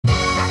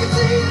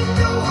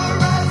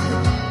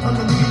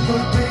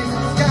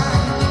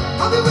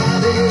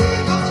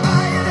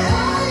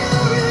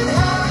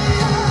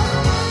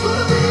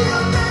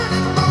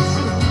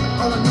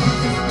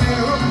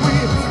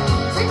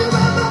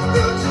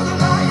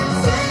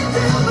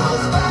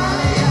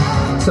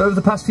So over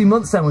the past few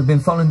months then, we've been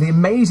following the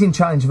amazing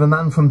challenge of a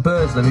man from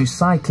Burslem who's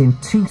cycling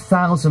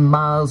 2,000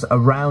 miles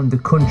around the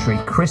country.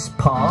 Chris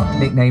Parr,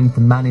 nicknamed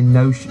the Man in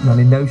Notion.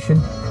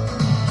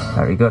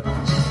 Very good.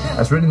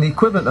 Has ridden the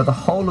equivalent of the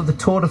whole of the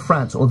Tour de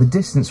France, or the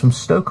distance from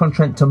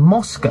Stoke-on-Trent to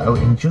Moscow,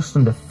 in just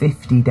under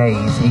 50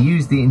 days. He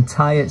used the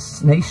entire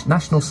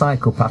National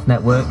Cycle Path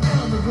network,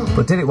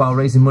 but did it while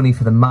raising money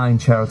for the Mind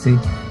charity.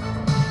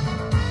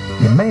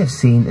 You may have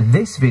seen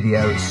this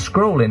video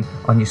scrolling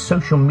on your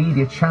social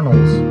media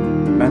channels.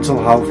 Mental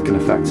health can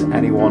affect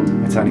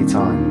anyone at any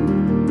time.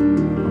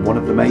 And one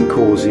of the main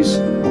causes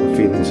are the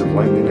feelings of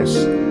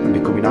loneliness and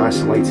becoming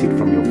isolated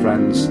from your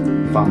friends,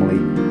 family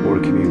or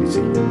a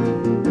community.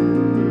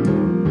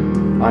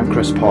 I'm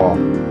Chris Parr,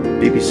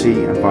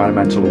 BBC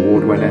Environmental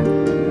Award winner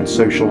and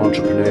social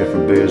entrepreneur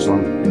from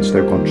Burslem in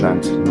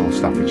Stoke-on-Trent, North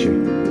Staffordshire,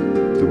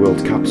 the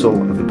world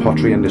capital of the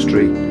pottery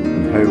industry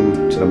and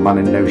home to the Man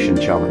in Notion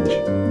challenge.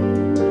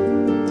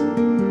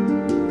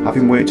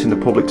 Having worked in the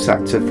public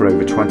sector for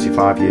over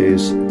 25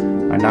 years,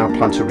 I now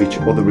plan to reach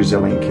other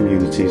resilient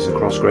communities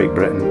across Great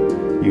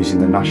Britain using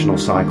the National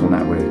Cycle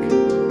Network.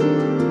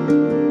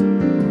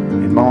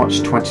 In March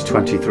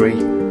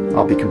 2023,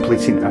 I'll be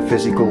completing a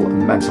physical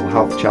and mental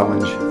health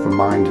challenge for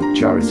Mind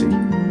charity,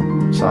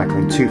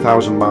 cycling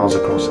 2,000 miles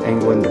across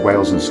England,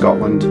 Wales and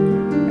Scotland,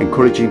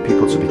 encouraging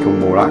people to become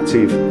more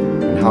active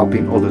and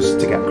helping others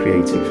to get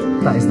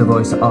creative. That is the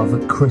voice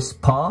of Chris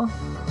Parr.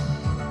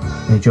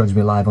 He joins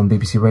me live on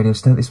BBC Radio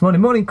Stoke this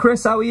morning. Morning,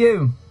 Chris, how are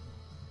you?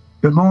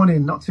 Good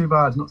morning, not too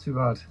bad, not too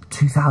bad.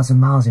 2,000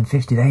 miles in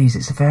 50 days,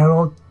 it's a fair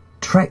old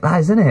trek that,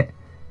 isn't it?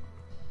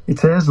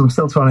 It is. I'm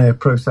still trying to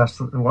process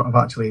what I've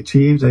actually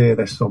achieved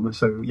this summer.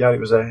 So yeah, it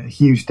was a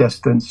huge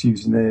distance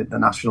using the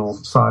National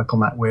Cycle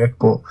Network,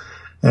 but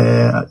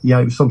yeah,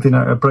 it was something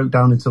that I broke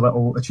down into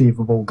little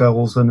achievable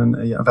goals, and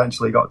then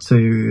eventually got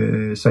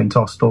to St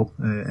Austell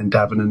in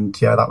Devon,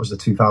 and yeah, that was the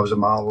 2,000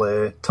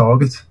 mile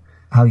target.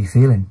 How are you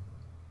feeling?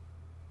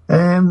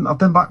 I've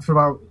been back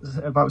for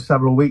about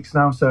several weeks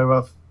now, so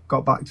I've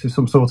got back to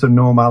some sort of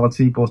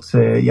normality, but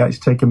yeah, it's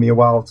taken me a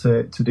while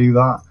to do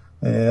that.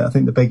 I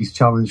think the biggest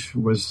challenge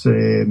was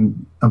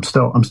I'm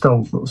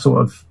still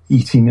sort of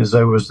eating as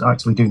though I was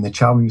actually doing the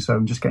challenge, so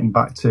I'm just getting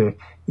back to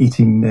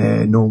eating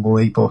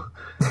normally, but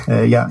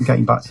yeah, I'm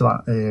getting back to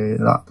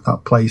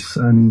that place,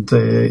 and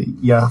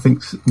yeah, I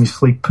think my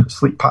sleep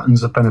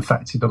patterns have been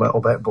affected a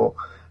little bit, but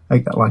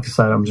like I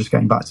said, I'm just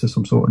getting back to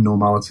some sort of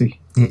normality.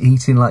 You're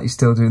eating like you're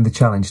still doing the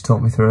challenge.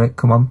 Talk me through it.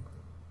 Come on.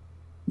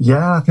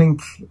 Yeah, I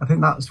think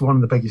that's one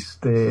of the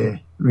biggest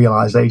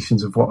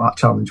realisations of what that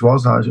challenge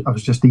was. I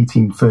was just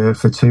eating for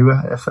two,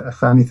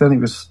 if anything. It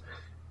was,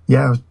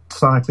 yeah, I was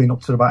cycling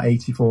up to about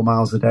 84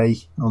 miles a day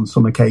on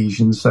some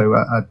occasions, so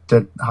I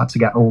had to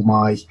get all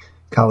my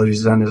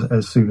calories in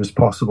as soon as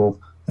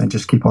possible and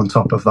just keep on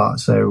top of that.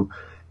 So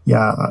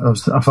yeah,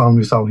 I found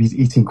myself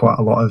eating quite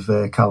a lot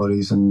of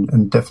calories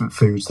and different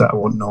foods that I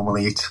wouldn't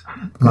normally eat.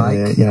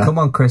 Like, yeah. Come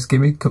on, Chris,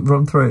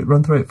 run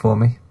through it for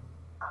me.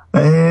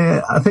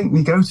 I think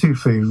my go-to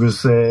food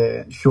was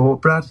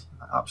shortbread.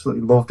 I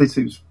absolutely loved it.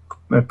 It was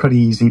pretty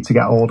easy to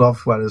get hold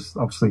of, whereas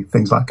obviously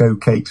things like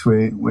oat cakes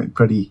were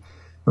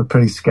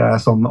pretty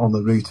scarce on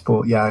the route.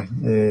 But yeah,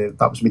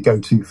 that was my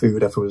go-to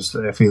food if I was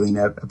feeling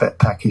a bit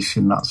peckish,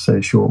 and that's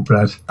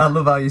shortbread. I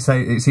love how you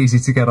say it's easy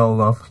to get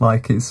hold of,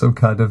 like it's some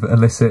kind of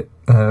illicit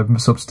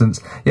substance.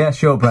 Yeah,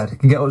 shortbread. You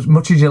can get as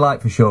much as you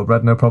like for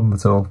shortbread, no problem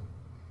at all.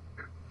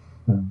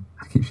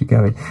 Keeps you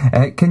going.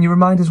 Can you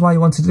remind us why you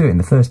wanted to do it in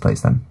the first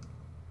place then?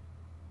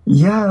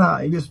 Yeah,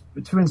 it was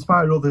to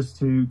inspire others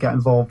to get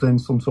involved in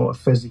some sort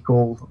of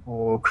physical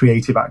or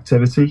creative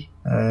activity.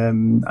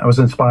 I was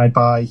inspired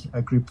by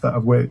a group that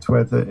I've worked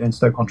with in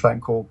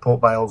Stoke-on-Trent called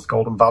Port Vale's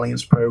Golden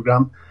Valiance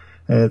programme.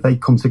 They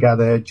come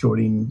together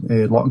during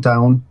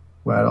lockdown,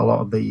 where a lot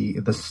of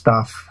the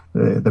staff,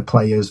 the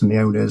players and the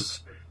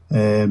owners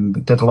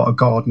did a lot of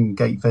garden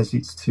gate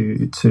visits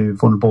to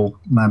vulnerable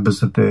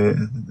members of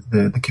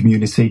the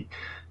community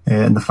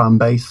and the fan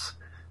base.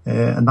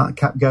 And that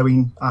kept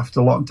going after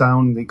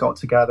lockdown. They got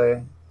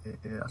together.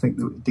 I think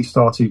they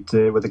started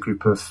with a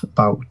group of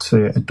about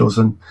a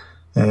dozen,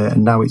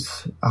 and now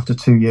it's after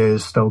 2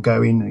 years still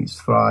going, and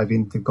it's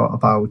thriving. They've got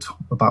about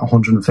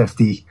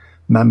 150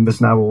 members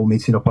now, all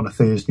meeting up on a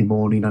Thursday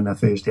morning and a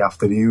Thursday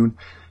afternoon,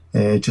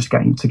 just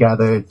getting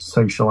together,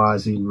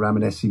 socialising,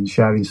 reminiscing,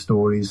 sharing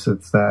stories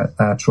of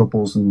their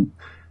troubles, and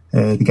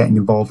they're getting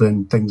involved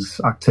in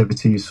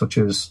activities such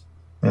as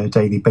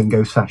daily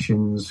bingo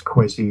sessions,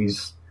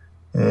 quizzes,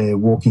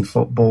 walking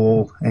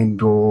football,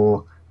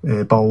 indoor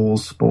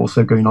bowls, but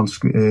also going on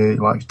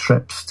like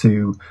trips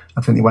to,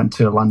 I think they went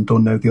to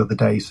Landunno the other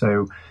day.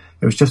 So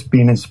it was just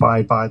being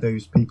inspired by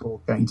those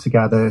people getting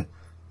together,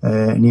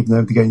 and even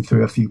though they're going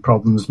through a few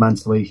problems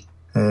mentally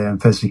and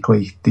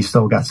physically, they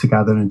still get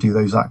together and do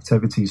those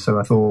activities. So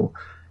I thought,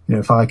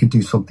 if I could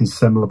do something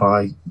similar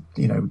by,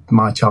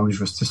 my challenge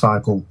was to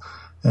cycle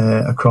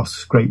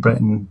across Great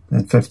Britain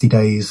in 50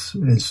 days,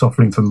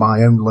 suffering from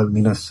my own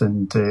loneliness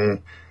and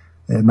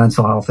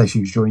mental health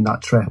issues during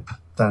that trip.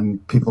 then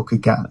people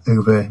could get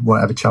over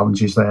whatever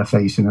challenges they're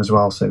facing as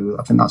well. So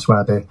I think that's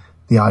where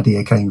the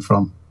idea came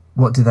from.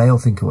 What did they all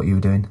think of what you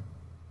were doing?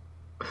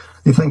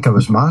 They think I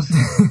was mad,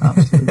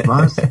 absolutely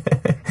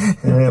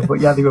mad.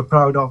 But yeah, they were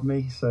proud of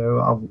me, so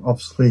I'll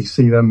obviously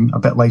see them a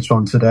bit later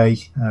on today.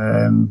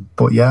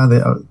 But yeah,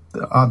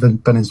 I've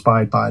been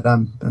inspired by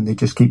them, and they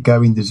just keep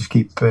going. They just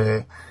keep,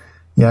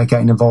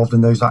 getting involved in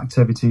those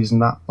activities,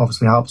 and that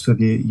obviously helps with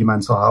your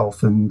mental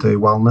health and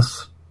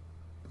wellness.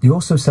 You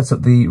also set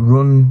up the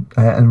run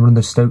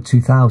the Stoke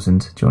 2000.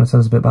 Do you want to tell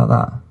us a bit about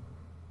that?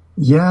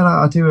 Yeah,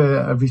 I do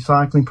a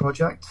recycling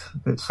project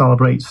that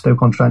celebrates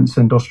Stoke-on-Trent's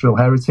industrial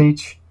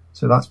heritage.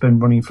 So that's been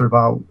running for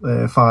about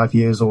 5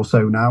 years or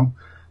so now.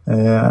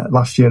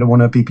 Last year I won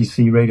a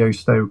BBC Radio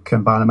Stoke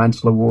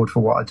Environmental Award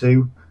for what I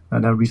do,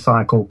 and I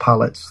recycle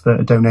pallets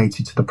that are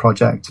donated to the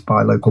project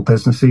by local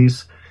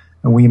businesses.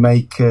 And we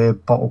make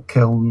bottle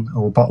kiln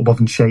or bottle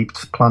oven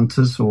shaped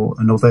planters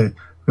and other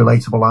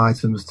relatable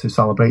items to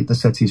celebrate the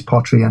city's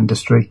pottery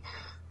industry.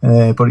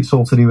 But it's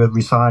all to do with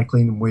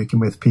recycling and working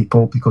with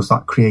people, because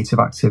that creative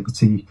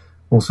activity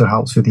also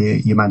helps with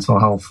your mental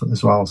health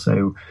as well.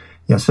 So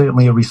yeah,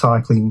 certainly a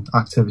recycling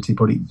activity,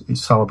 but it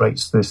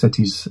celebrates the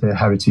city's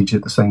heritage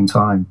at the same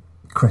time.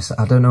 Chris,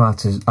 I don't know how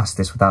to ask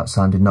this without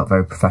sounding not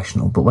very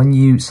professional, but when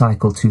you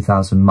cycle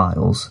 2,000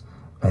 miles,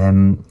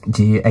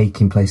 do you ache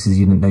in places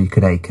you didn't know you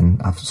could ache,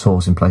 and have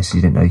sores in places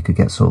you didn't know you could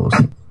get sores?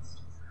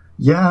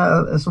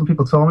 Yeah, some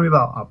people told me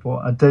about that, but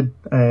I did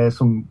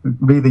some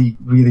really,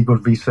 really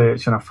good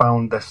research, and I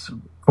found this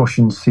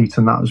cushion seat,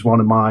 and that was one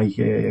of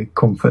my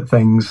comfort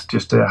things,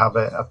 just to have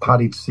a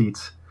padded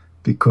seat,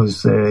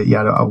 because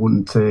I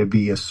wouldn't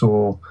be as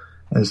sore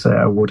as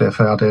I would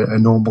if I had a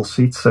normal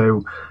seat.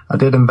 So I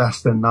did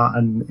invest in that,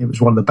 and it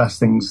was one of the best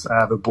things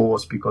I ever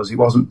bought, because it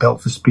wasn't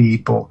built for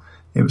speed, but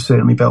it was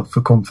certainly built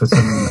for comfort,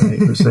 and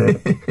it was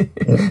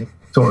it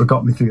sort of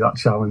got me through that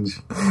challenge.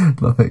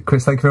 Love it.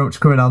 Chris, thank you very much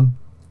for coming on.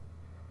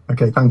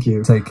 Okay, thank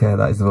you. Take care.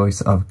 That is the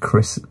voice of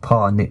Chris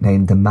Parr,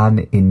 nicknamed the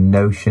Man in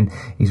Notion.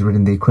 He's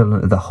ridden the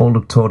equivalent of the whole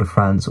of Tour de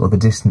France, or the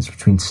distance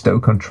between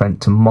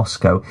Stoke-on-Trent to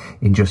Moscow,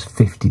 in just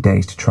 50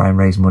 days to try and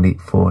raise money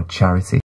for charity.